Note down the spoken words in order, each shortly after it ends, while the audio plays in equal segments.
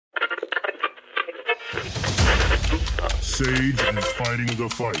Sage and is fighting the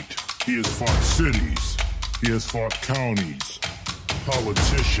fight. He has fought cities. He has fought counties,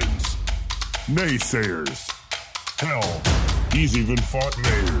 politicians, naysayers. Hell, he's even fought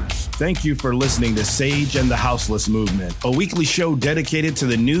mayors. Thank you for listening to Sage and the Houseless Movement, a weekly show dedicated to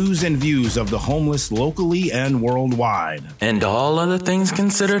the news and views of the homeless locally and worldwide. And all other things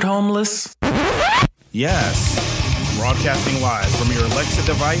considered homeless? Yes. Broadcasting live from your Alexa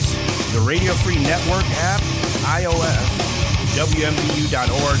device, the Radio Free Network app, iOS,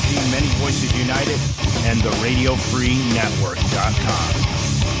 WMBU.org, Many Voices United, and the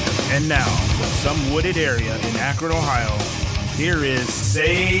RadioFreeNetwork.com. And now, from some wooded area in Akron, Ohio, here is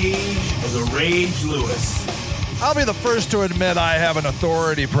Sage the Rage Lewis. I'll be the first to admit I have an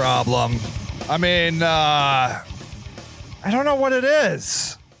authority problem. I mean, I don't know what it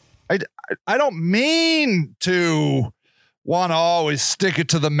is. I don't mean to want to always stick it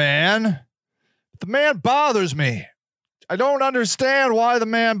to the man. The man bothers me. I don't understand why the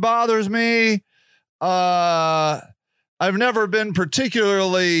man bothers me. I've never been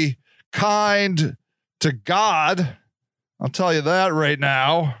particularly kind to God. I'll tell you that right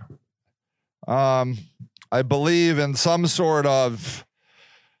now. I believe in some sort of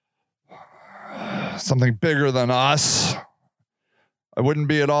something bigger than us. I wouldn't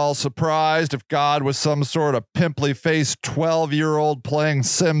be at all surprised if God was some sort of pimply-faced 12-year-old playing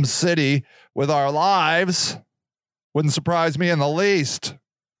Sim City with our lives. Wouldn't surprise me in the least.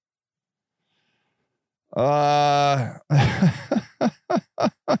 When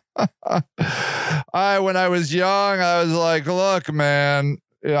I was young, I was like, look, man,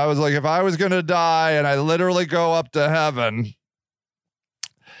 I was like, if I was going to die and I literally go up to heaven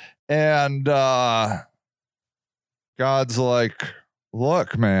and God's like,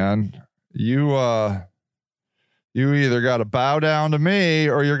 look, man, you either got to bow down to me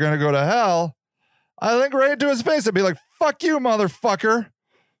or you're going to go to hell. I think right into his face, I'd be like, fuck you, motherfucker.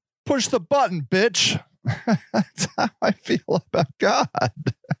 Push the button, bitch. That's how I feel about God.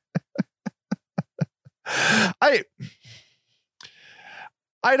 I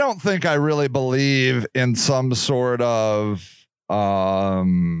don't think I really believe in some sort of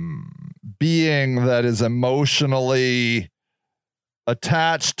being that is emotionally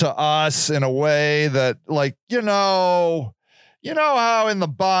attached to us in a way that, like, you know how in the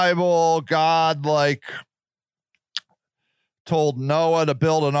Bible God like told Noah to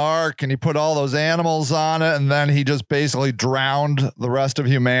build an ark and he put all those animals on it and then he just basically drowned the rest of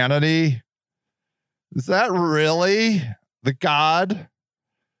humanity? Is that really the God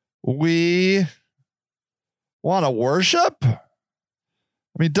we want to worship? I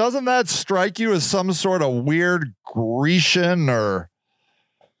mean, doesn't that strike you as some sort of weird Grecian or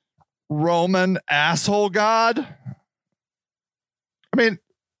Roman asshole God? I mean,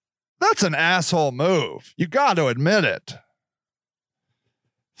 that's an asshole move. You got to admit it.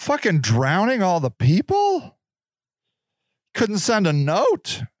 Fucking drowning all the people? Couldn't send a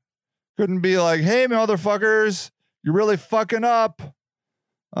note. Couldn't be like, hey, motherfuckers, you're really fucking up.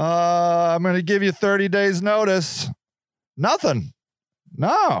 I'm going to give you 30 days notice. Nothing. No.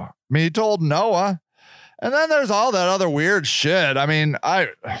 I mean, he told Noah. And then there's all that other weird shit. I mean,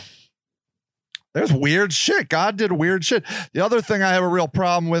 there's weird shit. God did weird shit. The other thing I have a real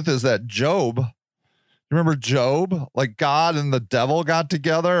problem with is that Job. You remember Job? Like God and the devil got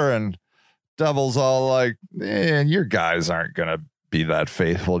together and devil's all like, man, your guys aren't going to be that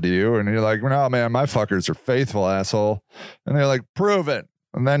faithful to you. And you're like, no, man, my fuckers are faithful, asshole. And they're like, prove it.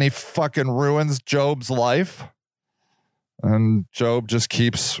 And then he fucking ruins Job's life. And Job just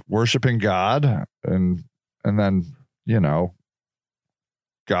keeps worshiping God. And then,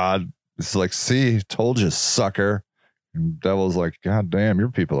 God is like, see, told you, sucker. And devil's like, God damn,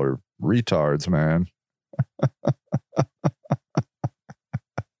 your people are retards, man.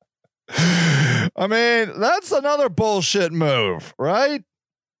 I mean, that's another bullshit move, right?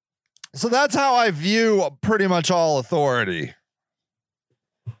 So that's how I view pretty much all authority.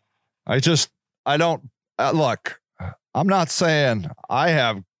 Look, I'm not saying I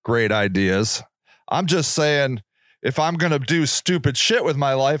have great ideas. I'm just saying if I'm going to do stupid shit with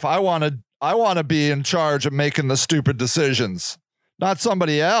my life, I want to be in charge of making the stupid decisions, not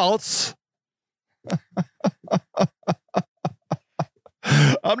somebody else.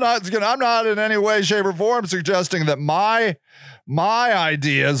 I'm not in any way, shape, or form suggesting that my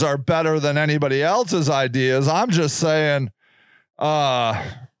ideas are better than anybody else's ideas. I'm just saying, I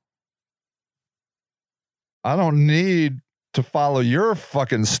don't need to follow your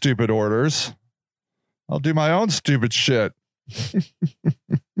fucking stupid orders. I'll do my own stupid shit.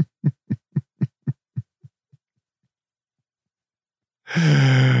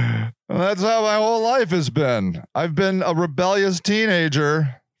 That's how my whole life has been. I've been a rebellious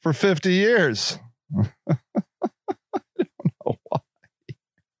teenager for 50 years. I don't know why.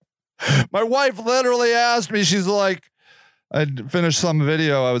 My wife literally asked me, she's like, I'd finished some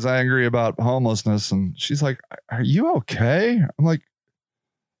video. I was angry about homelessness. And she's like, are you okay? I'm like,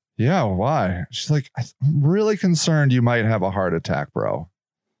 yeah, why? She's like, I'm really concerned you might have a heart attack, bro.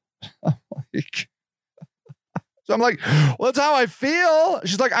 So I'm like, well, that's how I feel.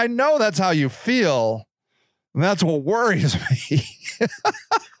 She's like, I know that's how you feel. And that's what worries me.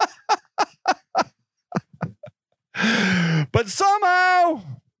 But somehow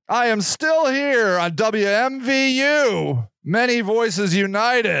I am still here on WMVU. Many Voices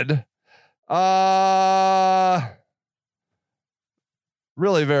United.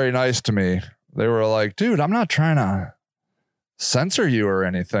 Really very nice to me. They were like, dude, I'm not trying to censor you or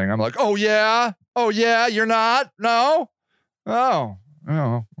anything. I'm like, oh yeah, you're not? No? Oh,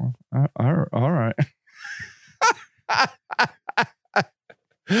 all right.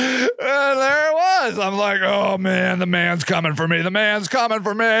 And there it was. I'm like, oh man, the man's coming for me. The man's coming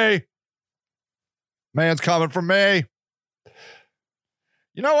for me. Man's coming for me.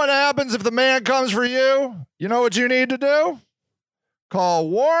 You know what happens if the man comes for you? You know what you need to do? Call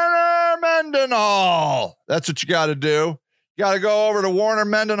Warner Mendenhall. That's what you got to do. You got to go over to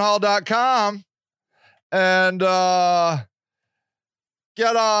WarnerMendenhall.com and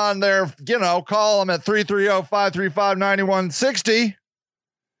get on there, call them at 330-535-9160.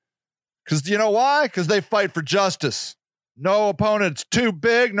 Because you know why? Because they fight for justice. No opponent's too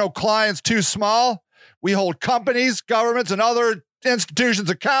big, no client's too small. We hold companies, governments, and other institutions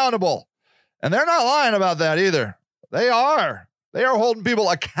accountable. And they're not lying about that either. They are. They are holding people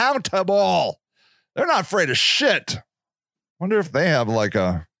accountable. They're not afraid of shit. Wonder if they have like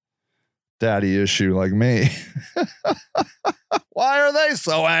a daddy issue like me. Why are they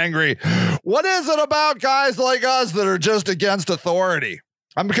so angry? What is it about guys like us that are just against authority?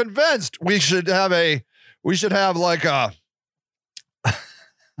 I'm convinced we should have like a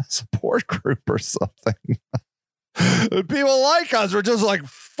support group or something. People like us are just like,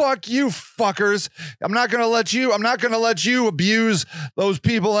 fuck you fuckers. I'm not going to let you abuse those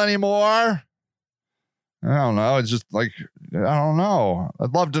people anymore. I don't know. It's just like, I don't know.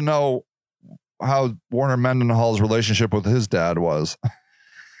 I'd love to know how Warner Mendenhall's relationship with his dad was.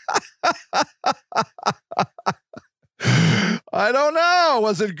 I don't know.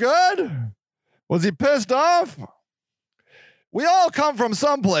 Was it good? Was he pissed off? We all come from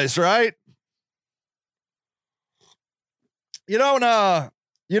someplace, right? You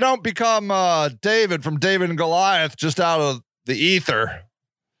don't become David from David and Goliath just out of the ether.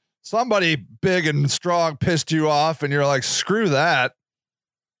 Somebody big and strong pissed you off and you're like, screw that.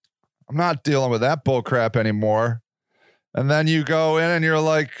 I'm not dealing with that bull crap anymore. And then you go in and you're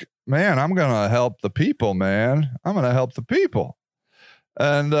like, man, I'm going to help the people, man. I'm going to help the people.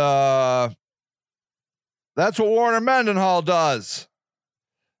 And that's what Warner Mendenhall does.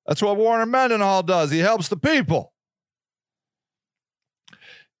 That's what Warner Mendenhall does. He helps the people.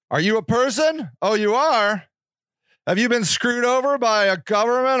 Are you a person? Oh, you are. Have you been screwed over by a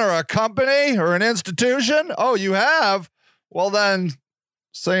government or a company or an institution? Oh, you have? Well, then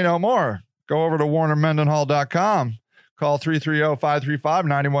say no more. Go over to WarnerMendenhall.com. Call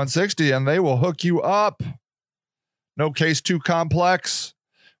 330-535-9160 and they will hook you up. No case too complex.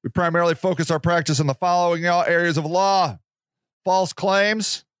 We primarily focus our practice in the following areas of law. False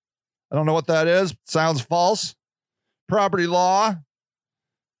claims. I don't know what that is. Sounds false. Property law.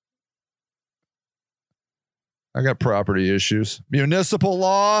 I got property issues. Municipal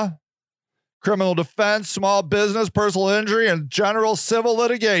law. Criminal defense, small business, personal injury, and general civil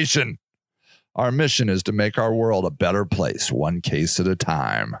litigation. Our mission is to make our world a better place, one case at a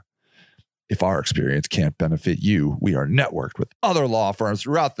time. If our experience can't benefit you, we are networked with other law firms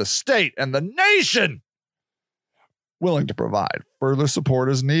throughout the state and the nation, willing to provide further support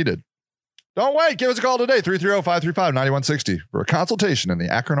as needed. Don't wait. Give us a call today, 330-535-9160, for a consultation in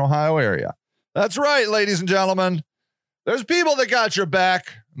the Akron, Ohio area. That's right, ladies and gentlemen. There's people that got your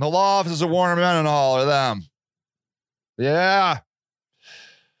back, and the law offices of Warner Mendenhall are them. Yeah.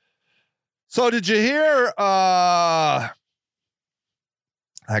 So did you hear that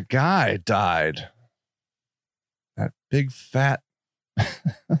guy died? That big fat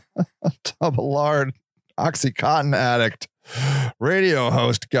double-lard Oxycontin addict radio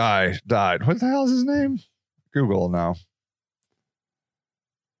host guy died. What the hell is his name? Google now.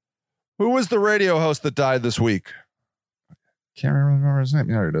 Who was the radio host that died this week? Can't remember his name.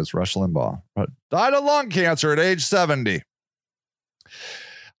 There it is, Rush Limbaugh. But died of lung cancer at age 70.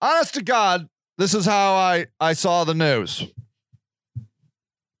 Honest to God, this is how I saw the news.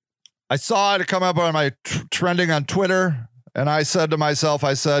 I saw it come up on my trending on Twitter, and I said to myself,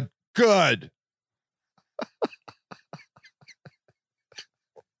 I said, good.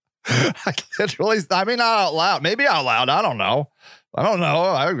 I mean, not out loud, maybe out loud. I don't know.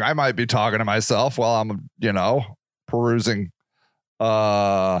 I might be talking to myself while I'm, perusing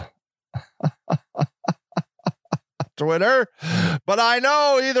Twitter, but I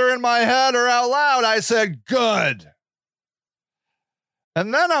know either in my head or out loud, I said, good.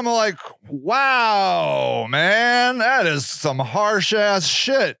 And then I'm like, wow, man, that is some harsh ass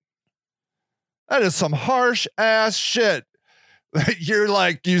shit. You're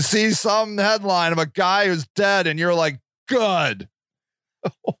like, you see some headline of a guy who's dead and you're like, good.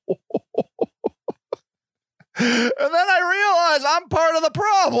 And then I realize I'm part of the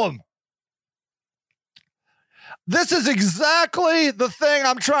problem. This is exactly the thing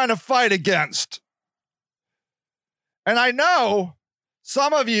I'm trying to fight against. And I know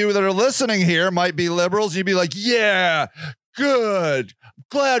some of you that are listening here might be liberals. You'd be like, yeah, good.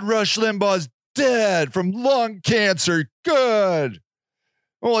 Glad Rush Limbaugh's dead from lung cancer. Good.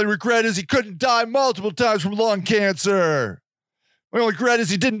 Only regret is he couldn't die multiple times from lung cancer. My only regret is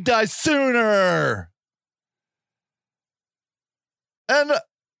he didn't die sooner. And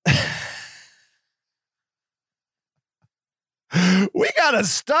we got to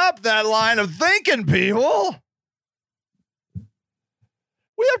stop that line of thinking, people.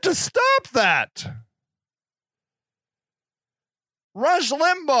 We have to stop that. Rush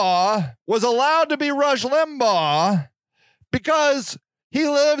Limbaugh was allowed to be Rush Limbaugh because he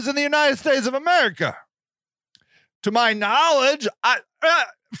lives in the United States of America. To my knowledge,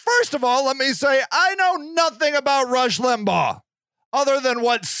 first of all, let me say, I know nothing about Rush Limbaugh other than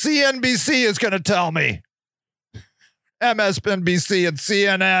what CNBC is going to tell me. MSNBC and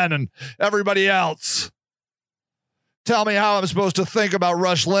CNN and everybody else. Tell me how I'm supposed to think about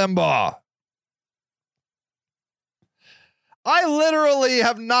Rush Limbaugh. I literally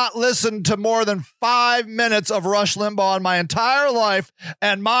have not listened to more than 5 minutes of Rush Limbaugh in my entire life,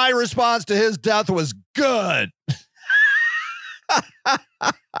 and my response to his death was good.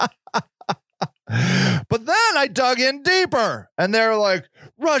 But then I dug in deeper, and they're like,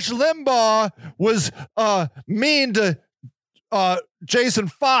 Rush Limbaugh was mean to Jason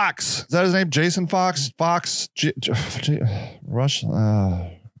Fox. Is that his name? Jason Fox? Rush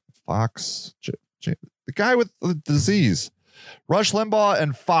Fox. The guy with the disease. Rush Limbaugh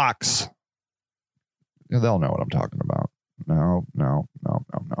and Fox. Yeah, they'll know what I'm talking about. No.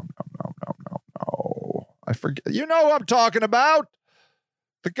 I forget. You know who I'm talking about.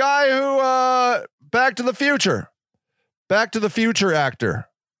 The guy who Back to the Future actor.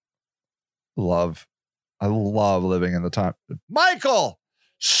 I love living in the time. Michael.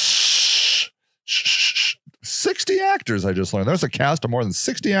 Shh. 60 actors, I just learned. There's a cast of more than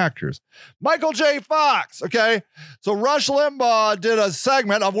 60 actors. Michael J. Fox. Okay. So Rush Limbaugh did a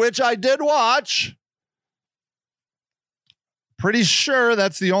segment of which I did watch. Pretty sure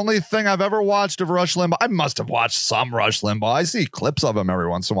that's the only thing I've ever watched of Rush Limbaugh. I must have watched some Rush Limbaugh. I see clips of him every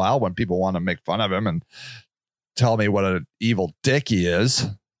once in a while when people want to make fun of him and tell me what an evil dick he is.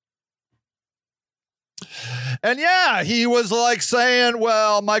 And yeah, he was like saying,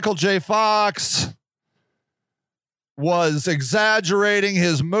 well, Michael J. Fox was exaggerating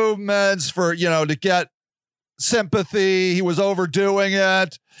his movements for, to get sympathy. He was overdoing it.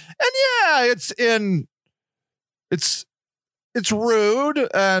 And yeah, it's rude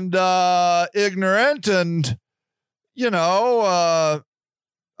and ignorant and, a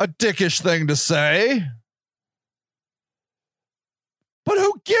dickish thing to say. But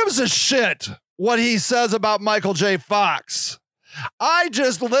who gives a shit what he says about Michael J. Fox? I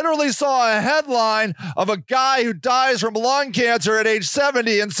just literally saw a headline of a guy who dies from lung cancer at age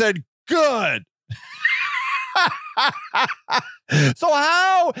 70 and said, good. So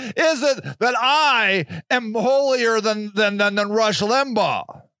how is it that I am holier than Rush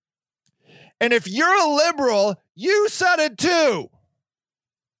Limbaugh? And if you're a liberal, you said it too.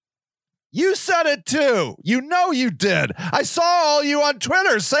 You said it too. You know you did. I saw all you on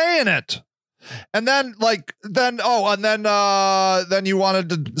Twitter saying it. And then then you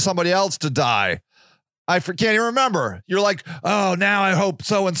wanted somebody else to die. I can't even remember. You're like, oh, now I hope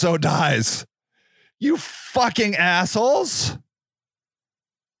so-and-so dies. You fucking assholes.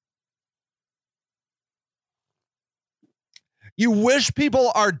 You wish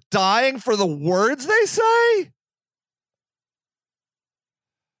people are dying for the words they say?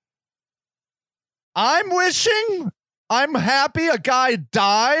 I'm happy a guy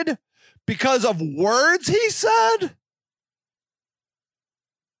died because of words he said?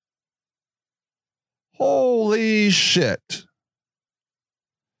 Holy shit.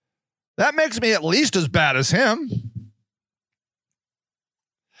 That makes me at least as bad as him.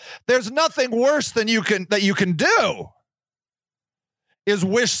 There's nothing worse than you can do is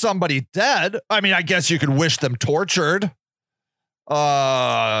wish somebody dead. I mean, I guess you could wish them tortured.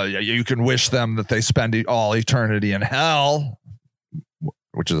 You can wish them that they spend all eternity in hell,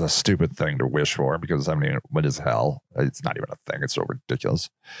 which is a stupid thing to wish for because, I mean, what is hell? It's not even a thing. It's so ridiculous.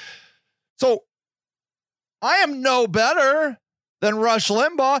 So I am no better than Rush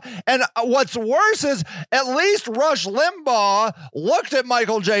Limbaugh. And what's worse is at least Rush Limbaugh looked at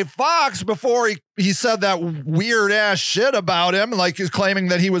Michael J. Fox before he said that weird ass shit about him, like he's claiming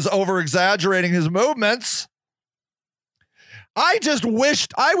that he was over exaggerating his movements. I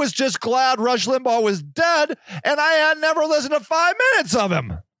was just glad Rush Limbaugh was dead and I had never listened to 5 minutes of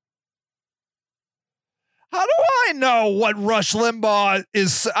him. How do I know what Rush Limbaugh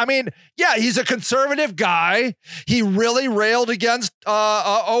is? I mean, yeah, he's a conservative guy. He really railed against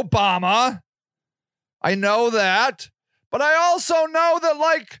Obama. I know that. But I also know that,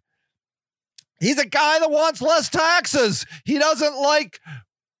 like, he's a guy that wants less taxes. He doesn't like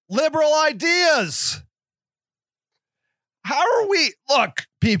liberal ideas. How are we? Look,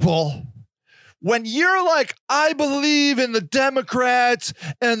 people. When you're like, I believe in the Democrats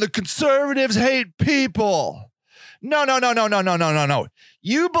and the conservatives hate people. No.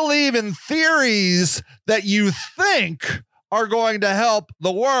 You believe in theories that you think are going to help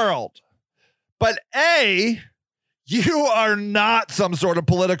the world. But you are not some sort of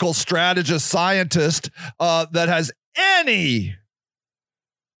political strategist scientist that has any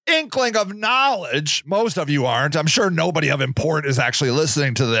inkling of knowledge. Most of you aren't. I'm sure nobody of import is actually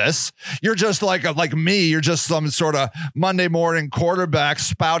listening to this. You're just like me. You're just some sort of Monday morning quarterback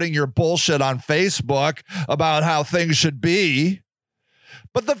spouting your bullshit on Facebook about how things should be.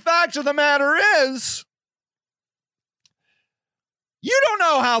 But the fact of the matter is, you don't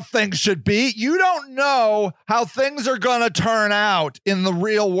know how things should be. You don't know how things are going to turn out in the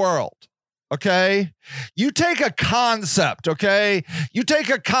real world. Okay, you take a concept, okay? You take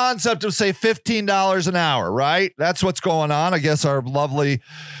a concept of, say, $15 an hour, right? That's what's going on. I guess our lovely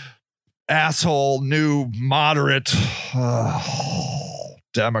asshole new moderate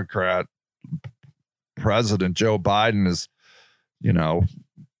Democrat President Joe Biden is,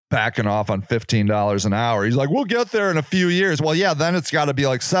 backing off on $15 an hour. He's like, we'll get there in a few years. Well, yeah, then it's got to be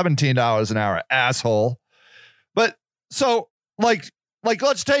like $17 an hour, asshole. But so, like,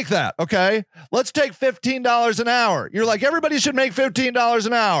 let's take that, okay? Let's take $15 an hour. You're like, everybody should make $15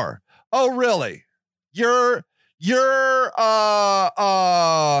 an hour. Oh, really? You're sure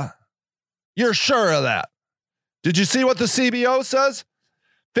of that? Did you see what the CBO says?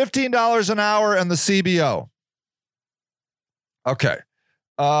 $15 an hour and the CBO. Okay.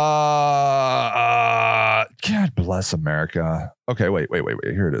 God bless America. Okay, wait.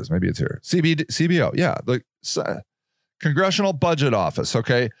 Here it is. Maybe it's here. CBO. Yeah. The Congressional Budget Office.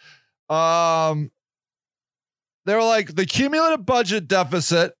 Okay. They're like the cumulative budget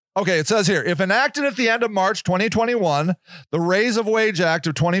deficit. Okay. It says here, if enacted at the end of March 2021, the Raise of Wage Act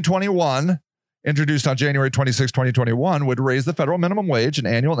of 2021, introduced on January 26, 2021, would raise the federal minimum wage in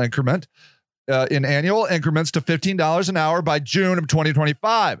annual increments to $15 an hour by June of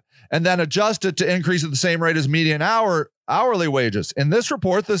 2025, and then adjust it to increase at the same rate as median hourly wages. In this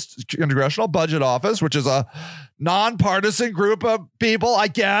report, this Congressional Budget Office, which is a nonpartisan group of people, I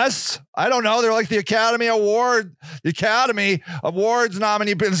guess, I don't know, they're like the Academy Awards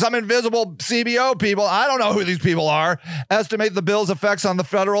nominee, some invisible CBO people, I don't know who these people are, estimate the bill's effects on the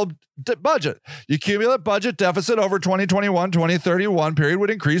federal budget. The cumulative budget deficit over 2021-2031 period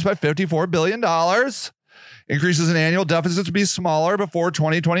would increase by $54 billion. Increases in annual deficits would be smaller before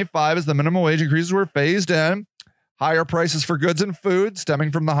 2025 as the minimum wage increases were phased in. Higher prices for goods and food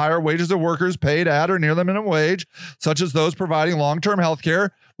stemming from the higher wages of workers paid at or near the minimum wage, such as those providing long-term health care,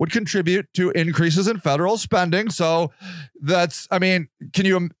 would contribute to increases in federal spending. So that's how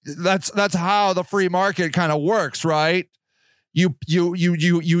the free market kind of works, right? You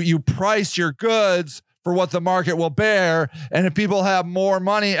price your goods for what the market will bear, and if people have more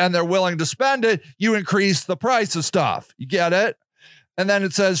money and they're willing to spend it, you increase the price of stuff. You get it? And then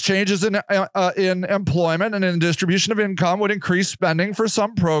it says changes in employment and in distribution of income would increase spending for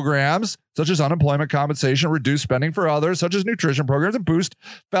some programs, such as unemployment compensation, reduce spending for others, such as nutrition programs, and boost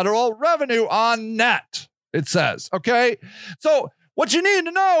federal revenue on net, it says. Okay? So what you need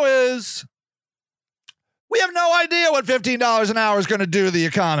to know is we have no idea what $15 an hour is going to do to the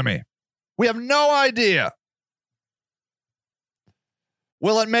economy. We have no idea.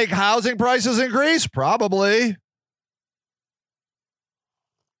 Will it make housing prices increase? Probably.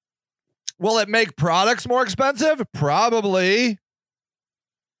 Will it make products more expensive? Probably.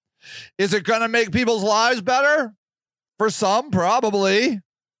 Is it going to make people's lives better? For some, probably.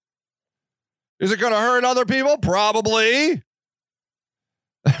 Is it going to hurt other people? Probably.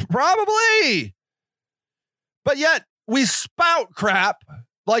 Probably. But yet we spout crap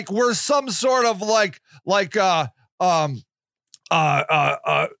like we're some sort of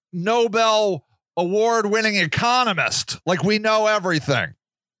Nobel award-winning economist. Like we know everything.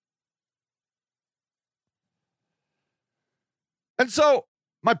 And so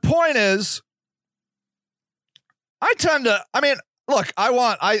my point is, look, I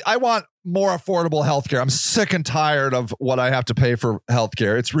want more affordable healthcare. I'm sick and tired of what I have to pay for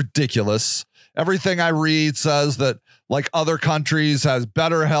healthcare. It's ridiculous. Everything I read says that like other countries has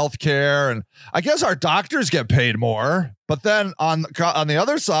better healthcare, and I guess our doctors get paid more. But then on the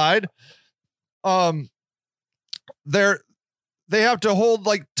other side, they have to hold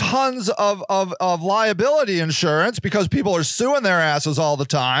like tons of liability insurance because people are suing their asses all the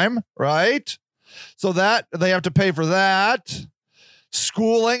time, right? So that they have to pay for that.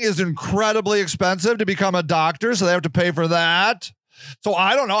 Schooling is incredibly expensive to become a doctor, so they have to pay for that. So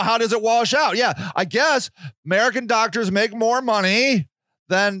I don't know, how does it wash out? Yeah, I guess American doctors make more money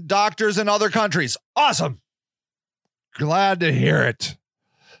than doctors in other countries. Awesome. Glad to hear it.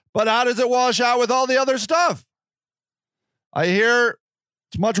 But how does it wash out with all the other stuff? I hear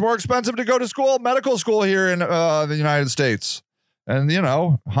it's much more expensive to go to medical school here in the United States. And,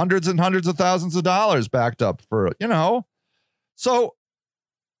 hundreds and hundreds of thousands of dollars backed up for, So,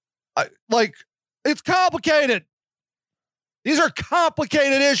 it's complicated. These are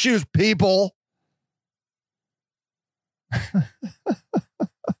complicated issues, people.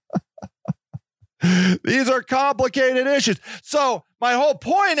 These are complicated issues. So my whole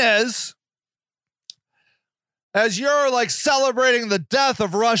point is, as you're like celebrating the death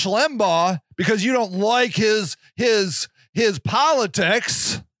of Rush Limbaugh because you don't like his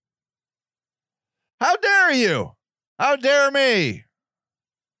politics, how dare you? How dare me?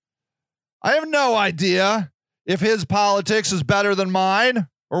 I have no idea if his politics is better than mine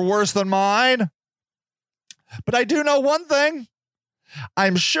or worse than mine. But I do know one thing.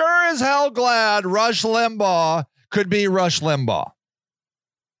 I'm sure as hell glad Rush Limbaugh could be Rush Limbaugh.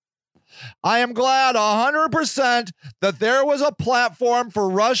 I am glad 100% that there was a platform for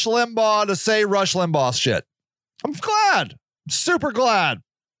Rush Limbaugh to say Rush Limbaugh shit. I'm glad. I'm super glad.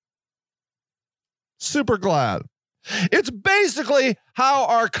 Super glad. It's basically how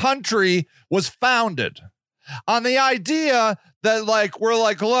our country was founded. On the idea that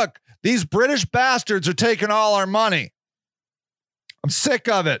look, these British bastards are taking all our money. I'm sick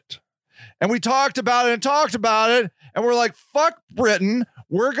of it. And we talked about it and we're like, fuck Britain.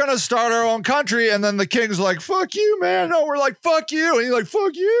 We're going to start our own country. And then the king's like, fuck you, man. No, we're like, fuck you. And he's like,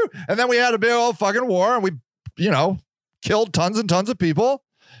 fuck you. And then we had a big old fucking war and we, killed tons and tons of people.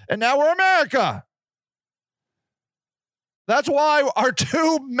 And now we're America. That's why our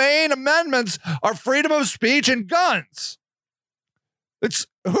two main amendments are freedom of speech and guns. It's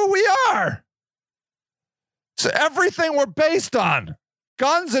who we are. It's everything we're based on.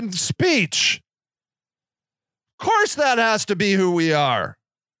 Guns and speech. Of course that has to be who we are.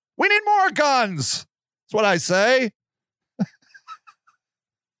 We need more guns. That's what I say.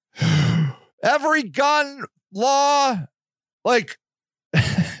 Every gun law,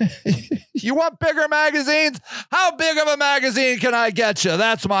 you want bigger magazines? How big of a magazine can I get you?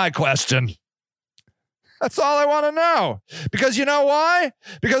 That's my question. That's all I want to know. Because you know why?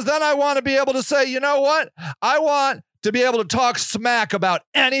 Because then I want to be able to say, you know what? I want to be able to talk smack about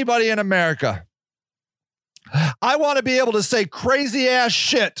anybody in America. I want to be able to say crazy ass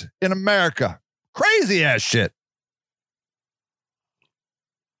shit in America. Crazy ass shit.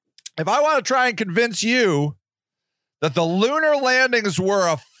 If I want to try and convince you that the lunar landings were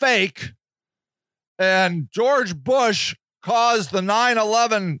a fake and George Bush caused the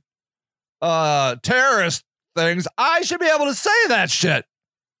 9/11 terrorist things, I should be able to say that shit.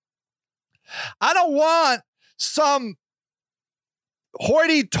 I don't want some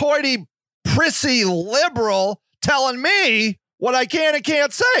hoity-toity, prissy liberal telling me what I can and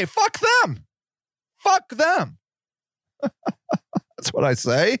can't say. Fuck them. Fuck them. That's what I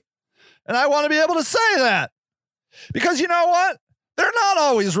say. And I want to be able to say that. Because you know what? They're not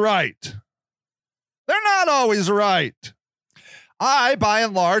always right. They're not always right. I, by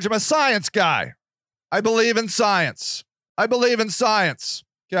and large, am a science guy. I believe in science. I believe in science.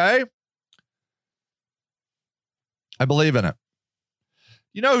 Okay? I believe in it.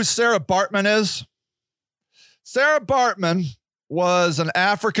 You know who Sarah Baartman is? Sarah Baartman was an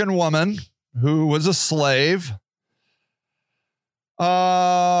African woman who was a slave.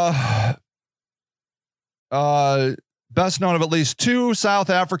 best known of at least two South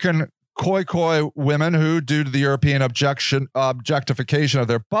African Khoi women who, due to the European objectification of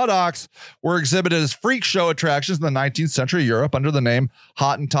their buttocks, were exhibited as freak show attractions in the 19th century Europe under the name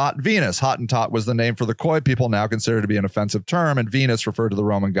Hottentot Venus. Hottentot was the name for the Khoi people, now considered to be an offensive term, and Venus referred to the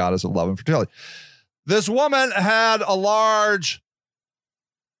Roman goddess of love and fertility. This woman had a large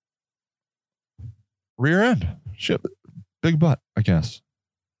rear end. She had a big butt, I guess.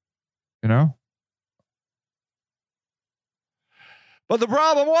 You know? But the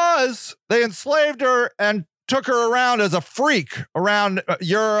problem was they enslaved her and took her around as a freak around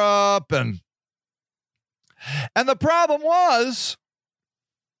Europe. And the problem was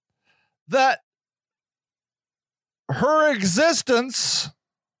that her existence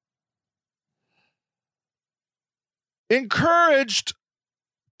encouraged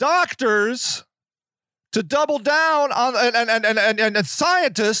doctors to double down on and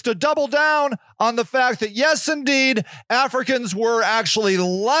scientists to double down on the fact that, yes, indeed, Africans were actually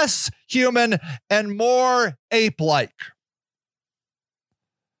less human and more ape-like.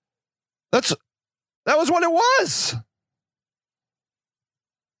 That was what it was.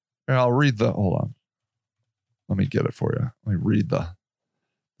 Here, I'll read hold on. Let me get it for you. Let me read the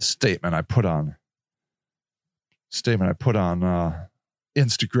statement I put on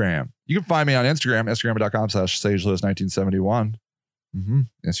Instagram. You can find me on Instagram, instagram.com/SageLewis1971.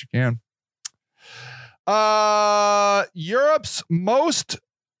 Yes, you can.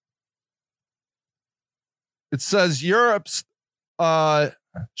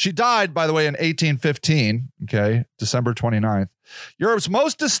 She died, by the way, in 1815. Okay. December 29th. Europe's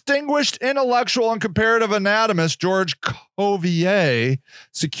most distinguished intellectual and comparative anatomist, George Cuvier,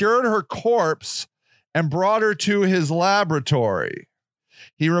 secured her corpse and brought her to his laboratory.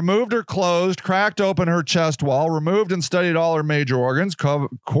 He removed her clothes, cracked open her chest wall, removed and studied all her major organs.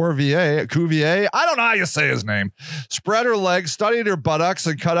 Cuvier, I don't know how you say his name, spread her legs, studied her buttocks,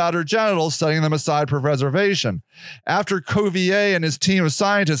 and cut out her genitals, setting them aside for preservation. After Cuvier and his team of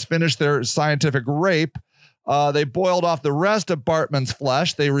scientists finished their scientific rape, they boiled off the rest of Bartman's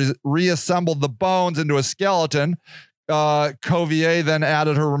flesh. They reassembled the bones into a skeleton. Cuvier then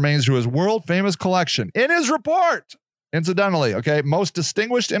added her remains to his world-famous collection. In his report, incidentally, okay, most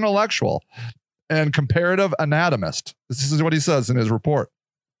distinguished intellectual and comparative anatomist. This is what he says in his report.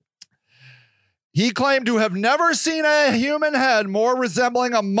 He claimed to have never seen a human head more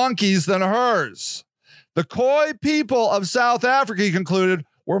resembling a monkey's than hers. The Khoi people of South Africa, he concluded,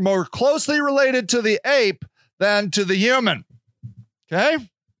 were more closely related to the ape than to the human. Okay?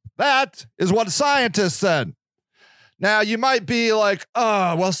 That is what scientists said. Now, you might be like,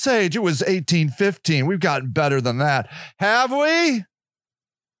 oh, well, Sage, it was 1815. We've gotten better than that. Have we?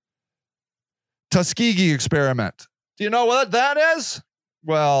 Tuskegee experiment. Do you know what that is?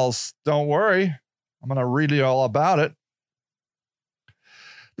 Well, don't worry. I'm going to read you all about it.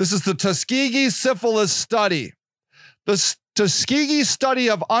 This is the Tuskegee syphilis study. The Tuskegee study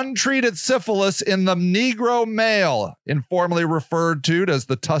of untreated syphilis in the Negro male, informally referred to as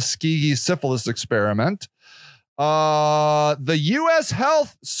the Tuskegee syphilis experiment. The U.S.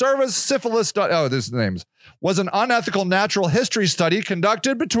 Health Service syphilis study, there's the names, was an unethical natural history study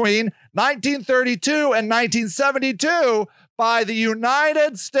conducted between 1932 and 1972 by the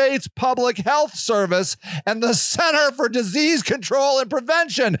United States Public Health Service and the Center for Disease Control and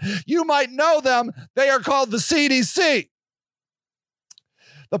Prevention. You might know them. They are called the CDC.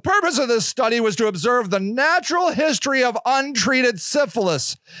 The purpose of this study was to observe the natural history of untreated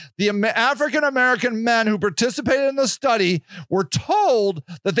syphilis. The African-American men who participated in the study were told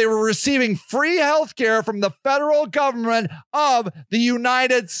that they were receiving free health care from the federal government of the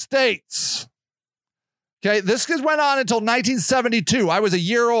United States. Okay, this went on until 1972. I was a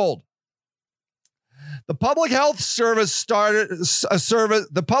year old. The Public Health Service started the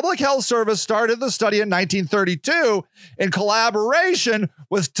study in 1932 in collaboration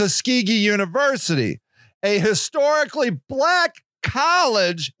with Tuskegee University, a historically black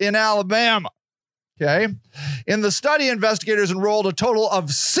college in Alabama. Okay. In the study, investigators enrolled a total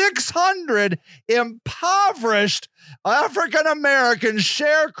of 600 impoverished African-American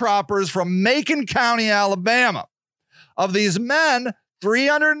sharecroppers from Macon County, Alabama. Of these men,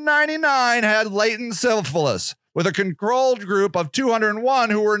 399 had latent syphilis, with a controlled group of 201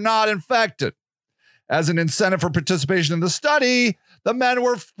 who were not infected. As an incentive for participation in the study, the men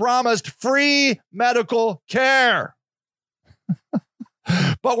were promised free medical care,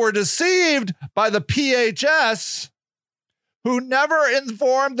 but were deceived by the PHS, who never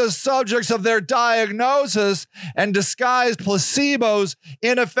informed the subjects of their diagnosis and disguised placebos,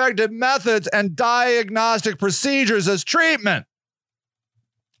 ineffective methods, and diagnostic procedures as treatment.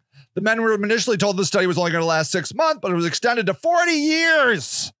 The men were initially told the study was only going to last 6 months, but it was extended to 40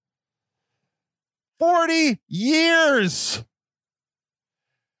 years. 40 years.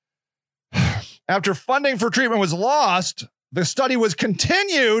 After funding for treatment was lost, the study was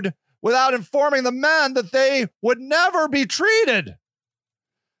continued without informing the men that they would never be treated.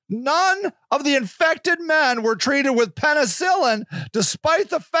 None of the infected men were treated with penicillin, despite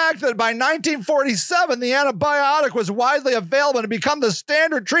the fact that by 1947, the antibiotic was widely available and had become the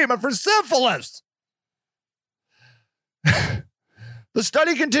standard treatment for syphilis. The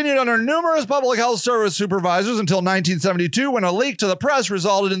study continued under numerous public health service supervisors until 1972, when a leak to the press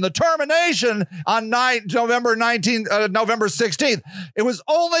resulted in the termination on November 16th. It was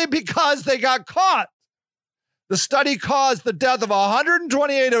only because they got caught. The study caused the death of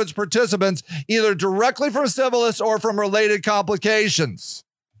 128 of its participants, either directly from syphilis or from related complications.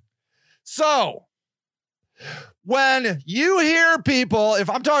 So, when you hear people, if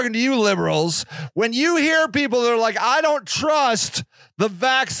I'm talking to you liberals, when you hear people that are like, I don't trust the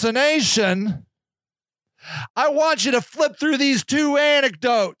vaccination, I want you to flip through these two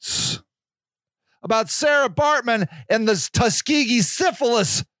anecdotes about Sarah Bartman and the Tuskegee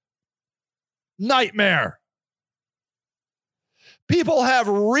syphilis nightmare. People have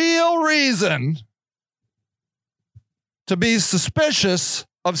real reason to be suspicious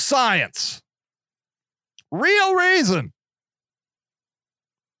of science. Real reason.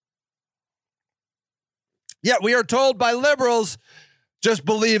 Yet we are told by liberals, just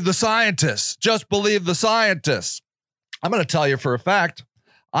believe the scientists. Just believe the scientists. I'm going to tell you for a fact,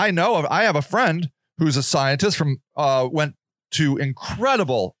 I have a friend who's a scientist went to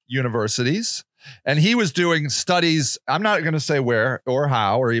incredible universities, and he was doing studies. I'm not going to say where or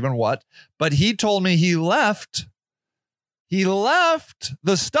how or even what, but he told me he left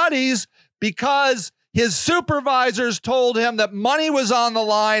the studies because his supervisors told him that money was on the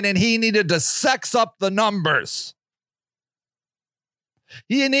line and he needed to sex up the numbers.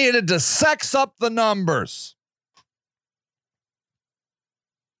 He needed to sex up the numbers.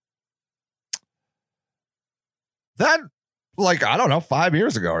 That, like, I don't know, 5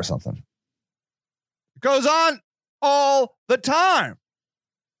 years ago or something. It goes on all the time.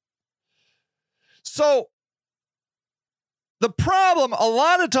 So the problem a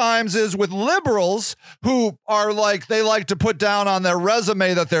lot of times is with liberals who are like, they like to put down on their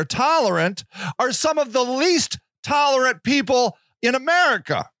resume that they're tolerant, are some of the least tolerant people in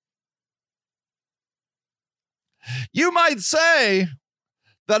America. You might say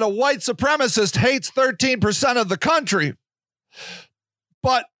that a white supremacist hates 13% of the country,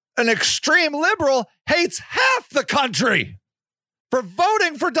 but an extreme liberal hates half the country for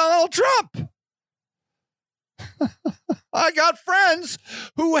voting for Donald Trump. I got friends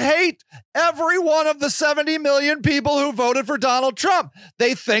who hate every one of the 70 million people who voted for Donald Trump.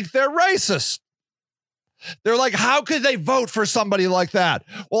 They think they're racist. They're like, how could they vote for somebody like that?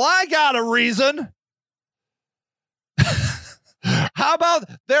 Well, I got a reason. How about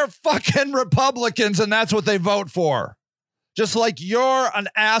they're fucking Republicans and that's what they vote for? Just like you're an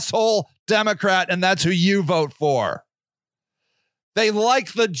asshole Democrat and that's who you vote for. They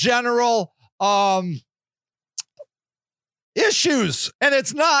like the general issues, and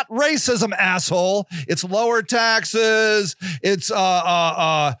it's not racism, asshole. It's lower taxes. It's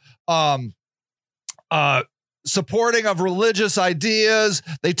supporting of religious ideas.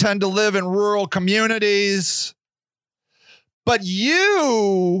 They tend to live in rural communities. But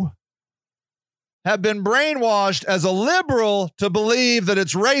you have been brainwashed as a liberal to believe that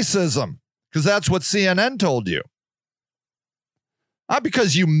it's racism, because that's what CNN told you. Not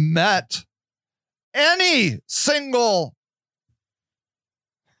because you met any single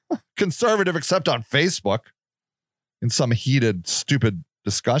conservative except on Facebook in some heated, stupid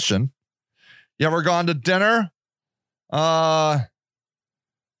discussion. You ever gone to dinner at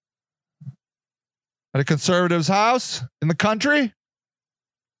a conservative's house in the country?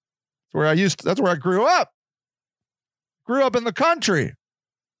 That's where I grew up. Grew up in the country.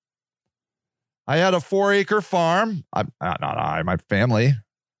 I had a 4-acre farm. My family,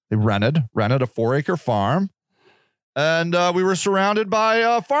 they rented a 4-acre farm. And we were surrounded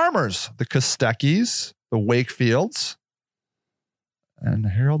by farmers, the Kosteckis, the Wakefields, and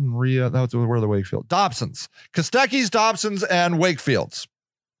Harold and Rhea. That was where the Wakefield. Dobsons. Kosteckis, Dobsons, and Wakefields.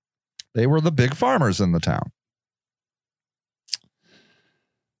 They were the big farmers in the town.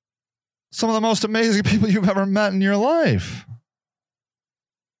 Some of the most amazing people you've ever met in your life.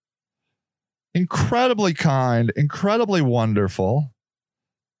 Incredibly kind, incredibly wonderful.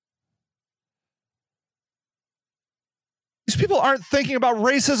 These people aren't thinking about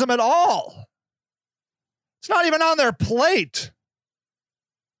racism at all. It's not even on their plate.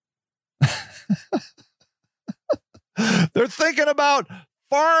 They're thinking about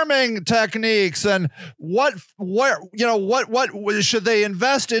farming techniques and what should they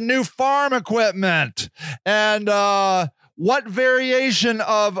invest in new farm equipment, and what variation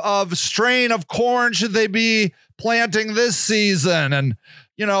of strain of corn should they be planting this season, and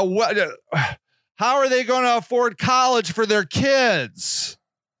how are they going to afford college for their kids?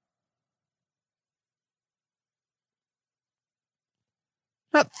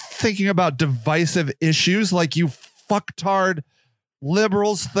 Not thinking about divisive issues like you fucktard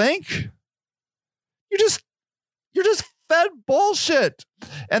liberals think. You're just fed bullshit.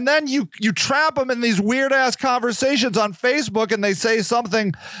 And then you trap them in these weird ass conversations on Facebook, and they say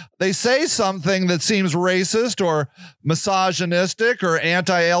something that seems racist or misogynistic or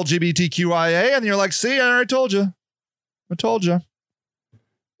anti-LGBTQIA, and you're like, see, I told you.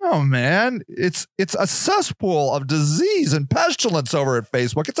 Oh man, it's a cesspool of disease and pestilence over at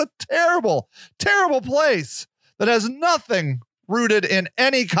Facebook. It's a terrible, terrible place that has nothing rooted in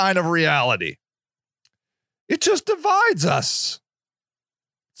any kind of reality. It just divides us.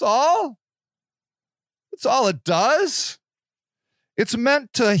 That's all. That's all it does. It's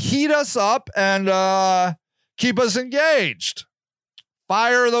meant to heat us up and keep us engaged.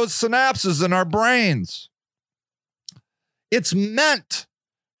 Fire those synapses in our brains. It's meant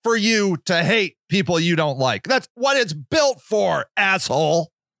for you to hate people you don't like. That's what it's built for,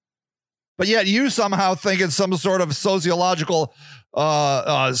 asshole. But yet you somehow think it's some sort of sociological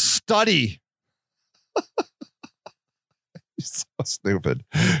study. You're so stupid.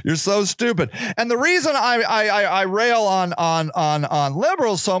 You're so stupid. And the reason I rail on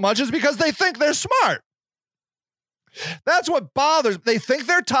liberals so much is because they think they're smart. That's what bothers. They think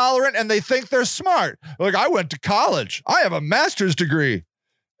they're tolerant and they think they're smart. Like, I went to college. I have a master's degree.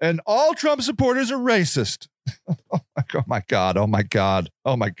 And all Trump supporters are racist. Oh my God.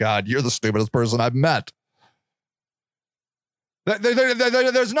 You're the stupidest person I've met.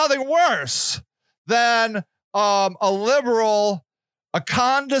 There's nothing worse than a liberal, a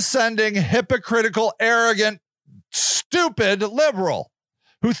condescending, hypocritical, arrogant, stupid liberal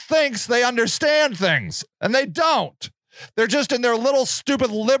who thinks they understand things, and they don't. They're just in their little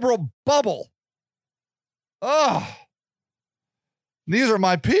stupid liberal bubble. Ugh. These are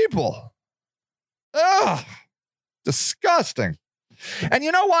my people. Ugh. Disgusting. And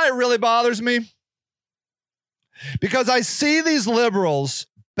you know why it really bothers me? Because I see these liberals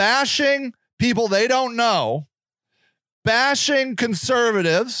bashing people they don't know, bashing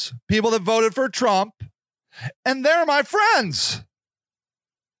conservatives, people that voted for Trump, and they're my friends.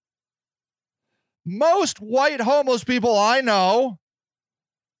 Most white homeless people I know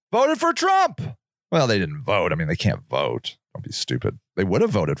voted for Trump. Well, they didn't vote. I mean, they can't vote. Don't be stupid. They would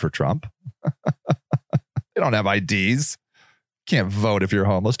have voted for Trump. They don't have IDs. Can't vote if you're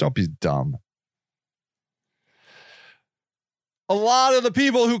homeless. Don't be dumb. A lot of the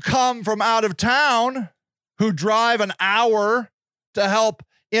people who come from out of town, who drive an hour to help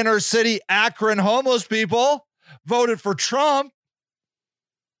inner city Akron homeless people, voted for Trump.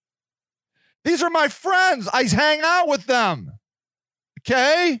 These are my friends. I hang out with them.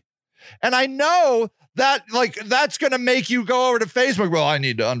 Okay? And I know that, like, that's going to make you go over to Facebook. Well, I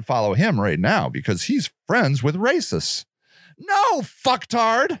need to unfollow him right now because he's friends with racists. No,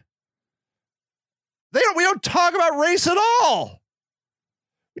 fucktard. We don't talk about race at all.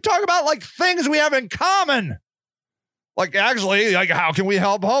 We talk about, like, things we have in common. Like, actually, like, how can we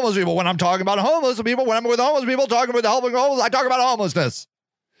help homeless people? When I'm talking about homeless people, when I'm with homeless people, talking about helping homeless, I talk about homelessness.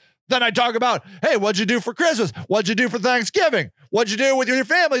 Then I talk about, hey, what'd you do for Christmas? What'd you do for Thanksgiving? What'd you do with your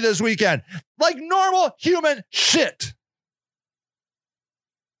family this weekend? Like normal human shit.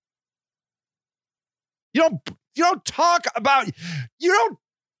 You don't talk about, you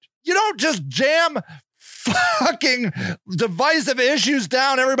don't just jam fucking divisive issues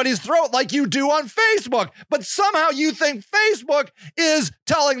down everybody's throat like you do on Facebook. But somehow you think Facebook is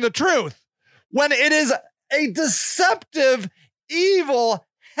telling the truth when it is a deceptive, evil,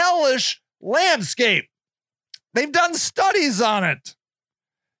 hellish landscape. They've done studies on it.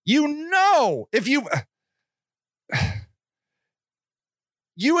 You know, if you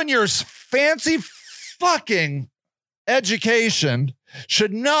and your fancy fucking education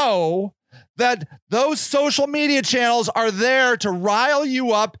should know that those social media channels are there to rile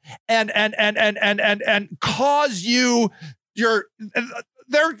you up and cause you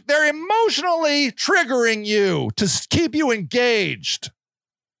they're emotionally triggering you to keep you engaged.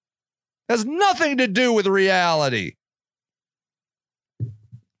 Has nothing to do with reality.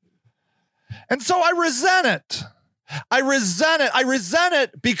 And so I resent it. I resent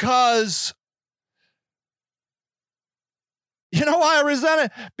it because You know why I resent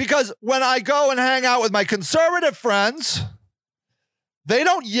it? Because when I go and hang out with my conservative friends, they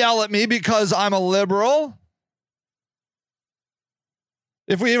don't yell at me because I'm a liberal.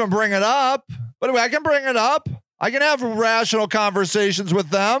 If we even bring it up. But anyway, I can bring it up. I can have rational conversations with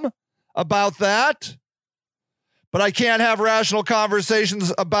them about that. But I can't have rational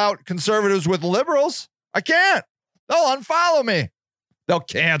conversations about conservatives with liberals. I can't. They'll unfollow me. They'll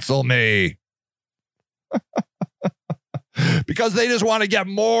cancel me. Because they just want to get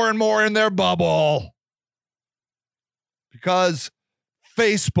more and more in their bubble. Because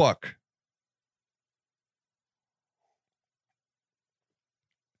Facebook.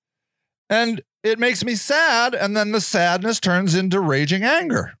 And it makes me sad, and then the sadness turns into raging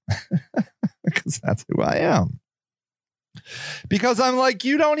anger. Because that's who I am. Because I'm like,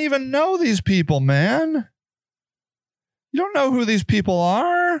 you don't even know these people, man. You don't know who these people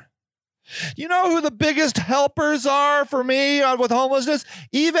are. You know who the biggest helpers are for me with homelessness?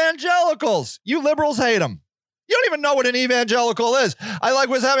 Evangelicals. You liberals hate them. You don't even know what an evangelical is. I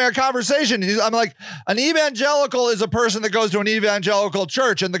was having a conversation. I'm like, an evangelical is a person that goes to an evangelical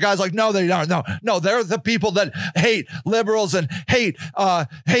church. And the guy's like, no, they aren't. No, they're the people that hate liberals and hate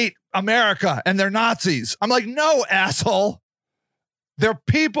America, and they're Nazis. I'm like, no, asshole. They're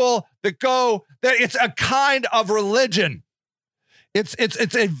people that go, it's a kind of religion. It's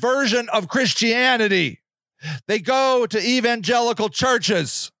a version of Christianity. They go to evangelical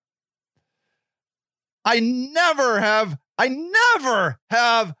churches. I never have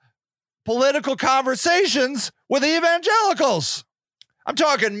political conversations with evangelicals. I'm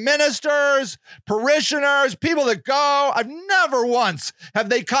talking ministers, parishioners, people that go. I've never once have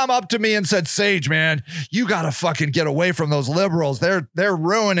they come up to me and said, Sage, man, you got to fucking get away from those liberals. They're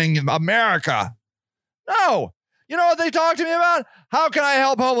ruining America. No. You know what they talk to me about? How can I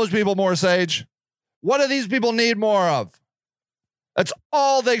help homeless people more, Sage? What do these people need more of? That's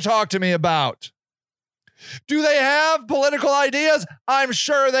all they talk to me about. Do they have political ideas? I'm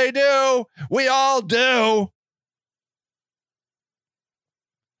sure they do. We all do.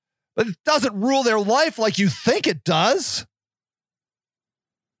 But it doesn't rule their life like you think it does.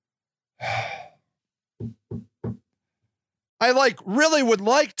 I really would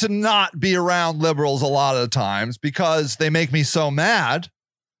like to not be around liberals a lot of the times because they make me so mad.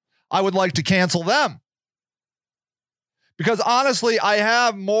 I would like to cancel them. Because honestly, I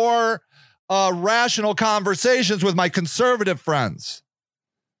have more rational conversations with my conservative friends.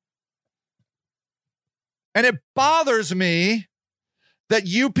 And it bothers me that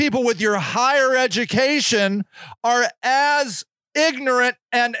you people with your higher education are as ignorant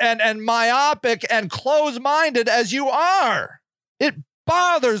and myopic and close-minded as you are. It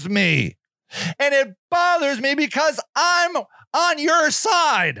bothers me. And it bothers me because I'm on your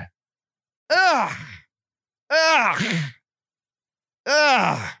side. Ugh.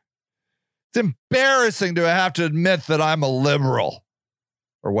 It's embarrassing to have to admit that I'm a liberal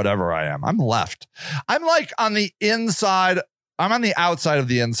or whatever I am. I'm left. I'm on the inside. I'm on the outside of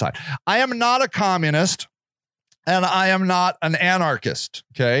the inside. I am not a communist. And I am not an anarchist,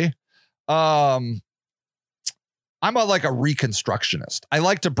 okay? I'm a reconstructionist. I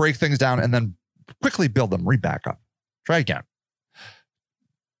like to break things down and then quickly build them, back up. Try again.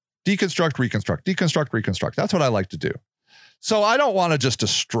 Deconstruct, reconstruct, deconstruct, reconstruct. That's what I like to do. So I don't want to just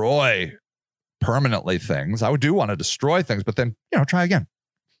destroy permanently things. I do want to destroy things, but then, try again.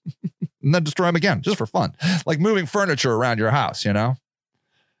 And then destroy them again, just for fun. Like moving furniture around your house, I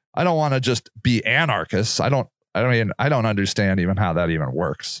don't want to just be anarchists. I don't understand even how that even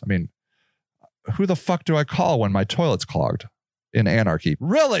works. I mean, who the fuck do I call when my toilet's clogged in anarchy?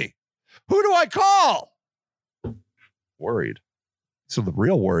 Really? Who do I call? Worried. So the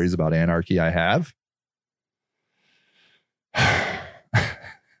real worries about anarchy I have.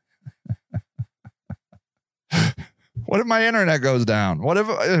 What if my internet goes down? What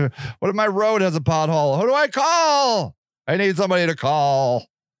if my road has a pothole? Who do I call? I need somebody to call.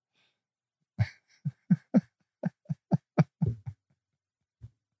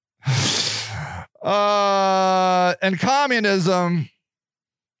 And communism.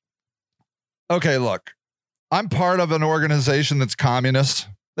 Okay, look, I'm part of an organization that's communist.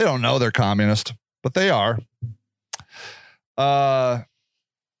 They don't know they're communist, but they are. The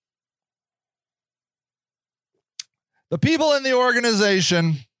people in the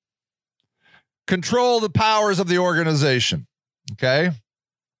organization control the powers of the organization. Okay.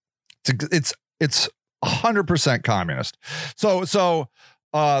 It's 100% communist. So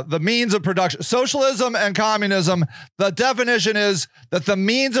the means of production, socialism and communism, the definition is that the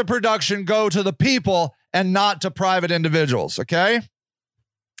means of production go to the people and not to private individuals. Okay.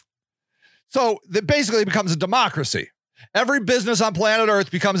 So that basically becomes a democracy. every business on planet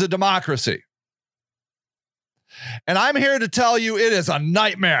Earth becomes a democracy. And I'm here to tell you it is a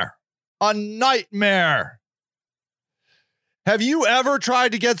nightmare. A nightmare. Have you ever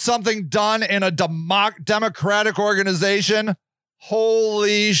tried to get something done in a democratic organization?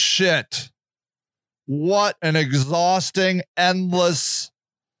 Holy shit. What an exhausting, endless...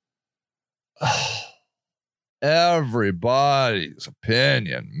 Everybody's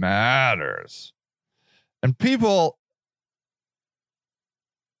opinion matters. And people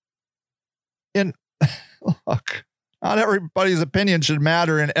look, not everybody's opinion should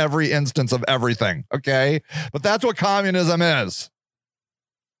matter in every instance of everything, okay? But that's what communism is.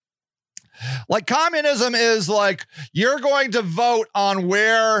 Like, communism is like, you're going to vote on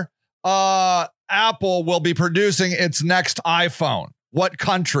where Apple will be producing its next iPhone. What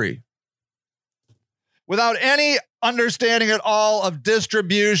country? Without any understanding at all of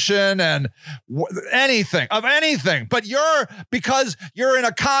distribution and anything. But because you're in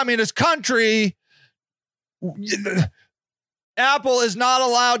a communist country, Apple is not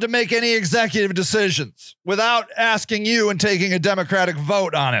allowed to make any executive decisions without asking you and taking a democratic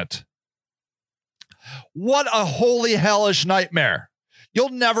vote on it. What a holy hellish nightmare. You'll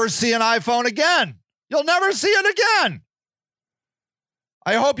never see an iPhone again. You'll never see it again.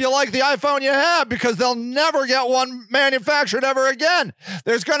 I hope you like the iPhone you have, because they'll never get one manufactured ever again.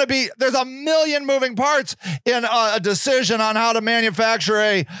 There's a million moving parts in a decision on how to manufacture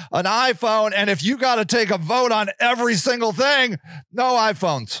an iPhone. And if you got to take a vote on every single thing, no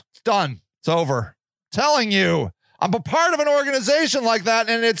iPhones. It's done. It's over. I'm telling you, I'm a part of an organization like that,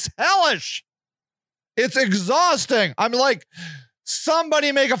 and it's hellish. It's exhausting. I'm like,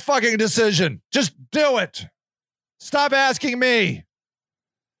 somebody make a fucking decision. Just do it. Stop asking me.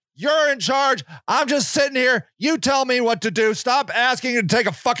 You're in charge. I'm just sitting here. You tell me what to do. Stop asking to take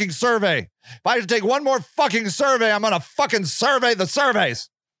a fucking survey. If I have to take one more fucking survey, I'm going to fucking survey the surveys.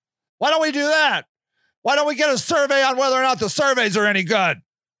 Why don't we do that? Why don't we get a survey on whether or not the surveys are any good?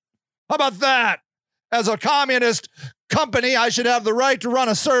 How about that? As a communist company, I should have the right to run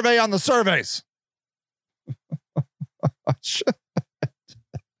a survey on the surveys.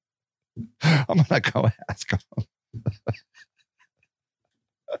 I'm going to go ask them.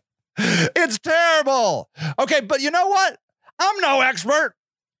 It's terrible. Okay, but you know what? I'm no expert.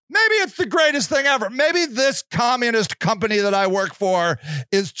 Maybe it's the greatest thing ever. Maybe this communist company that I work for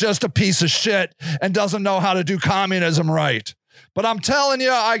is just a piece of shit and doesn't know how to do communism right. But I'm telling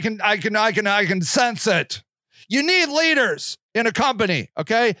you, I can sense it. You need leaders in a company,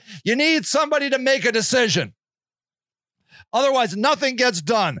 okay? You need somebody to make a decision. Otherwise, nothing gets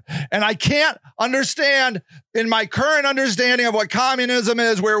done. And I can't understand, in my current understanding of what communism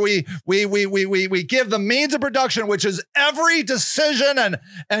is, where we give the means of production, which is every decision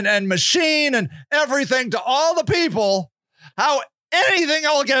and machine and everything, to all the people, how anything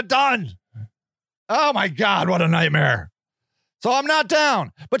will get done. Oh my God, what a nightmare. So I'm not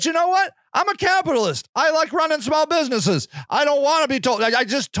down. But you know what? I'm a capitalist. I like running small businesses. I don't want to be told. I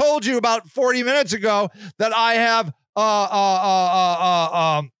just told you about 40 minutes ago that I have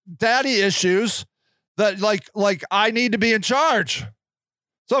daddy issues, that like I need to be in charge.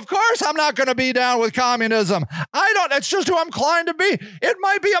 So of course I'm not going to be down with communism. That's just who I'm inclined to be. It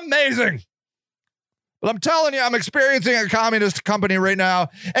might be amazing, but I'm telling you, I'm experiencing a communist company right now.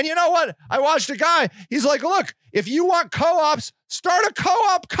 And you know what? I watched a guy. He's like, look, if you want co-ops, start a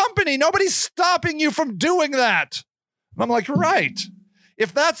co-op company. Nobody's stopping you from doing that. And I'm like, right.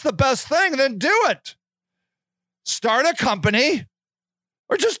 If that's the best thing, then do it. Start a company,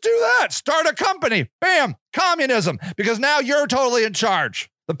 or just do that. Start a company. Bam, communism, because now you're totally in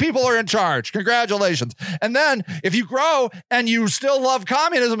charge. The people are in charge. Congratulations. And then if you grow and you still love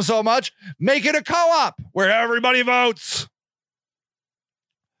communism so much, make it a co-op where everybody votes.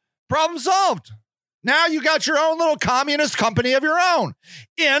 Problem solved. Now you got your own little communist company of your own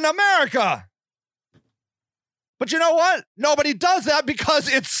in America. But you know what? Nobody does that because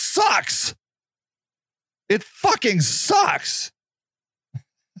it sucks. It fucking sucks.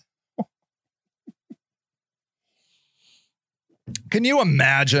 Can you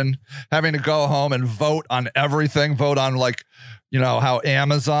imagine having to go home and vote on everything? Vote on, like, you know, how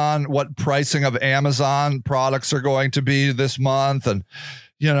Amazon, what pricing of Amazon products are going to be this month, and,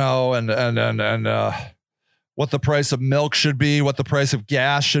 you know, and what the price of milk should be, what the price of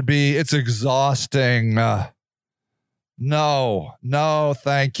gas should be. It's exhausting. No,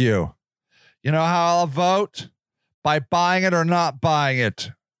 thank you. You know how I'll vote? By buying it or not buying it.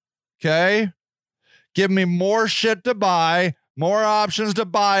 Okay? Give me more shit to buy, more options to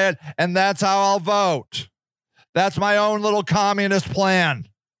buy it, and that's how I'll vote. That's my own little communist plan.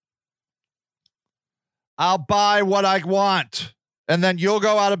 I'll buy what I want. And then you'll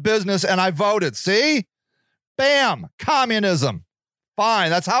go out of business, and I voted. See? Bam. Communism. Fine.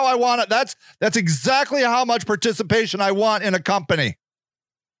 That's how I want it. That's exactly how much participation I want in a company.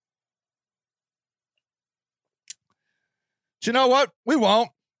 But you know what? We won't.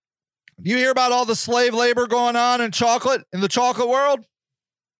 You hear about all the slave labor going on in the chocolate world?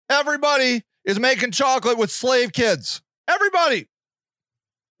 Everybody is making chocolate with slave kids. Everybody.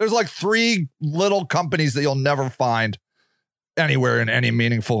 There's like 3 little companies that you'll never find anywhere in any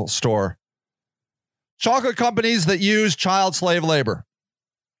meaningful store. Chocolate companies that use child slave labor.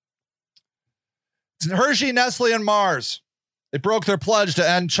 It's Hershey, Nestle, and Mars. They broke their pledge to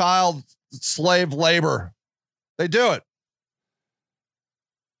end child slave labor. They do it.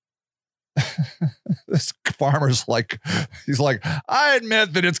 This farmer's like, he's like, I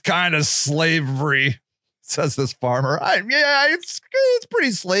admit that it's kind of slavery, says this farmer. It's pretty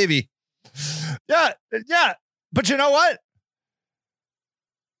slavey. Yeah. But you know what?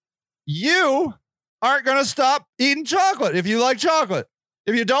 You aren't going to stop eating chocolate if you like chocolate.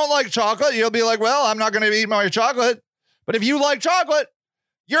 If you don't like chocolate, you'll be like, well, I'm not going to eat my chocolate. But if you like chocolate,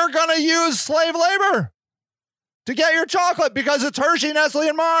 you're going to use slave labor to get your chocolate because it's Hershey, Nestle,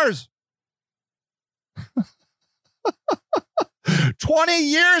 and Mars. 20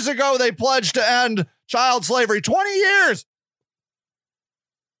 years ago, they pledged to end child slavery. 20 years.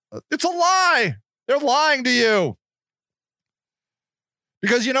 It's a lie. They're lying to you.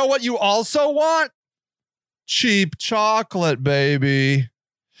 Because you know what you also want? Cheap chocolate, baby.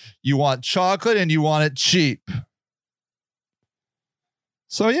 You want chocolate and you want it cheap.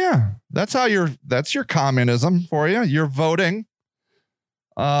 So yeah, that's your communism for you. You're voting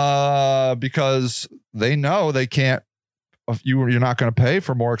because they know they can't, you're not going to pay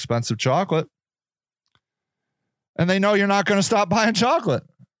for more expensive chocolate. And they know you're not going to stop buying chocolate.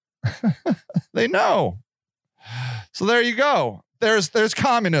 They know. So there you go. There's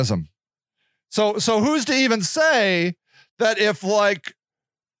communism. So who's to even say that if like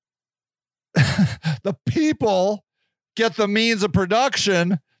the people get the means of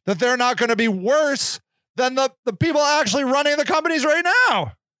production, that they're not going to be worse than the people actually running the companies right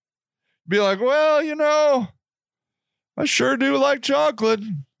now? Be like, well, you know, I sure do like chocolate,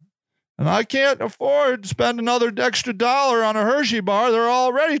 and I can't afford to spend another extra $1 on a Hershey bar. They're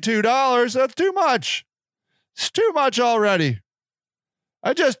already $2. That's too much. It's too much already.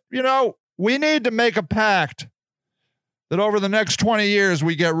 We need to make a pact that over the next 20 years,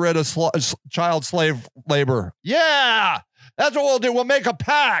 we get rid of child slave labor. Yeah, that's what we'll do. We'll make a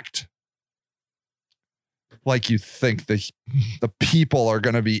pact. Like you think the people are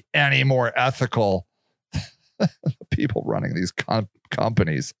going to be any more ethical. The people running these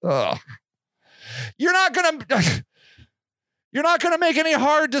companies. Ugh. You're not going to make any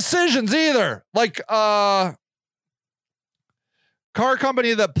hard decisions either. Like car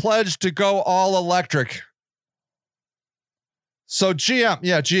company that pledged to go all electric. So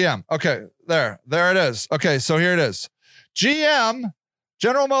GM. Okay, there it is. Okay, so here it is. GM,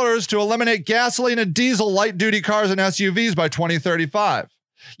 General Motors, to eliminate gasoline and diesel light-duty cars and SUVs by 2035.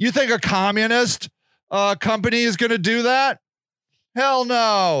 You think a communist company is going to do that? Hell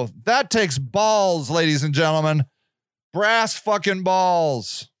no. That takes balls, ladies and gentlemen. Brass fucking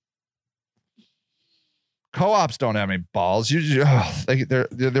balls. Co-ops don't have any balls.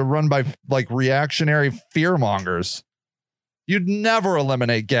 They're run by like reactionary fearmongers. You'd never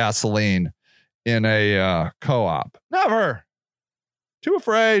eliminate gasoline in a co-op. Never. Too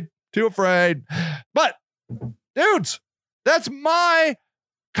afraid. But, dudes, that's my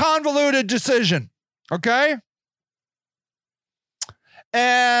convoluted decision. Okay?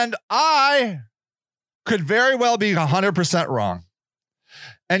 And I could very well be 100% wrong.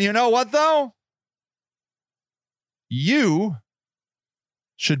 And you know what, though? You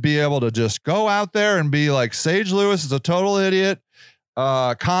should be able to just go out there and be like, Sage Lewis is a total idiot.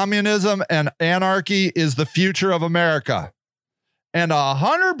 Communism and anarchy is the future of America. And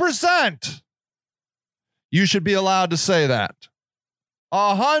 100%, you should be allowed to say that.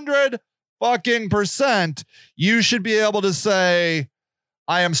 100% you should be able to say,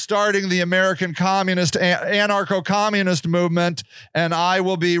 I am starting the American communist, anarcho-communist movement, and I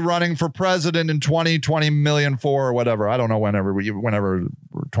will be running for president in 2020 or whatever. I don't know whenever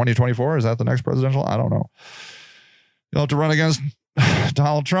 2024, is that the next presidential? I don't know. You'll have to run against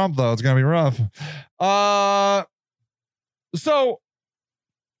Donald Trump, though. It's going to be rough. So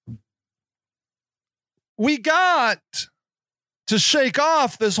we got to shake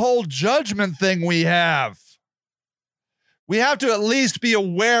off this whole judgment thing we have. We have to at least be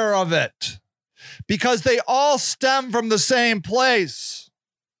aware of it because they all stem from the same place.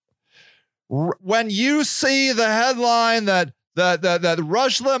 When you see the headline that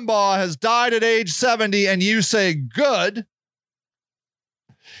Rush Limbaugh has died at age 70 and you say good,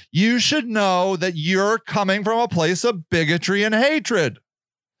 you should know that you're coming from a place of bigotry and hatred.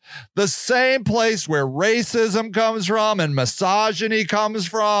 The same place where racism comes from and misogyny comes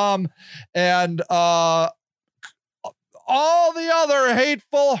from and all the other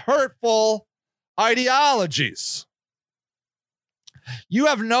hateful, hurtful ideologies. You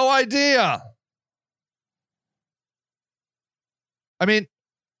have no idea. I mean,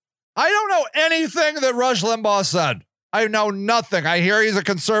 I don't know anything that Rush Limbaugh said. I know nothing. I hear he's a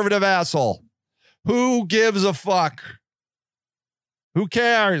conservative asshole. Who gives a fuck? Who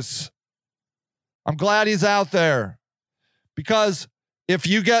cares? I'm glad he's out there. Because if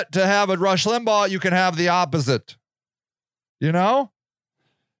you get to have a Rush Limbaugh, you can have the opposite. You know?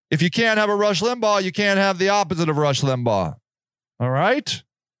 If you can't have a Rush Limbaugh, you can't have the opposite of Rush Limbaugh. All right?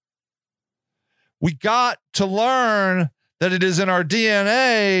 We got to learn that it is in our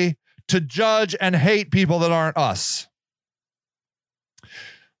DNA to judge and hate people that aren't us.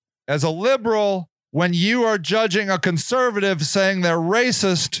 As a liberal, when you are judging a conservative saying they're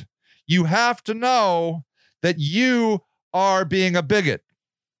racist, you have to know that you are being a bigot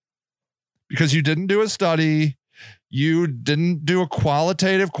because you didn't do a study. You didn't do a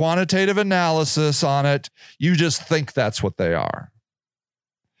quantitative analysis on it. You just think that's what they are.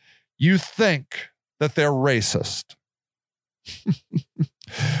 You think that they're racist.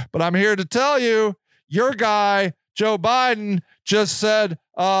 But I'm here to tell you, your guy, Joe Biden, just said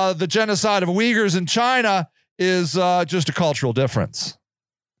the genocide of Uyghurs in China is just a cultural difference.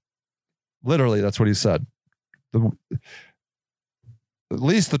 Literally, that's what he said. At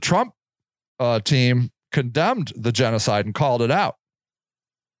least the Trump team condemned the genocide and called it out.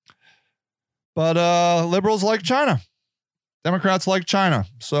 But liberals like China. Democrats like China.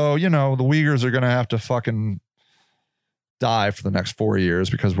 So, you know, the Uyghurs are going to have to fucking die for the next 4 years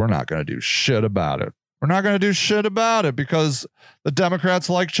because we're not going to do shit about it. We're not going to do shit about it because the Democrats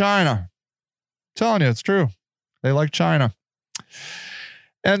like China. I'm telling you, it's true. They like China.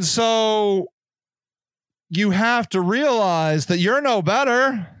 And so you have to realize that you're no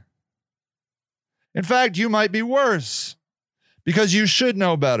better. In fact, you might be worse because you should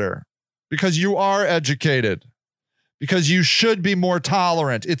know better, because you are educated, because you should be more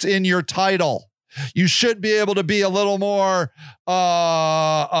tolerant. It's in your title. You should be able to be a little more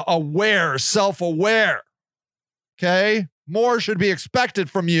aware, self-aware. Okay? More should be expected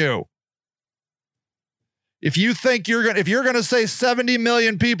from you. If you think you're going to say 70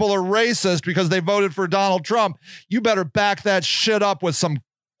 million people are racist because they voted for Donald Trump, you better back that shit up with some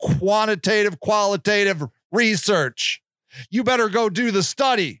qualitative research. You better go do the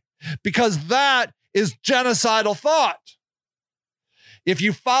study because that is genocidal thought. If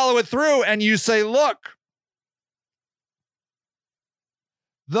you follow it through and you say, look,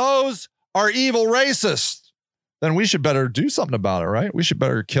 those are evil racists, then we should better do something about it, right? We should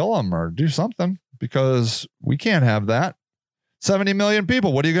better kill them or do something because we can't have that. 70 million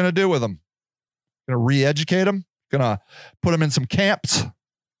people. What are you going to do with them? Going to re-educate them? Going to put them in some camps?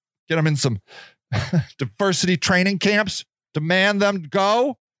 Get them in some diversity training camps? Demand them to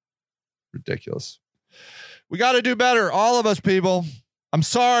go? Ridiculous. We got to do better. All of us, people. I'm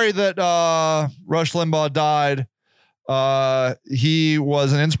sorry that Rush Limbaugh died. He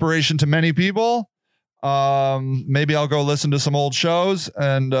was an inspiration to many people. Maybe I'll go listen to some old shows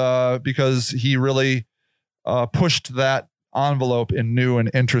and because he really pushed that envelope in new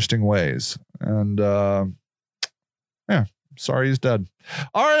and interesting ways. And yeah, sorry he's dead.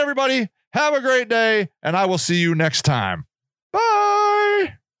 All right, everybody, have a great day, and I will see you next time.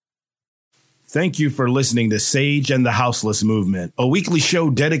 Bye. Thank you for listening to Sage and the Houseless Movement, a weekly show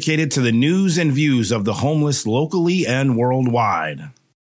dedicated to the news and views of the homeless locally and worldwide.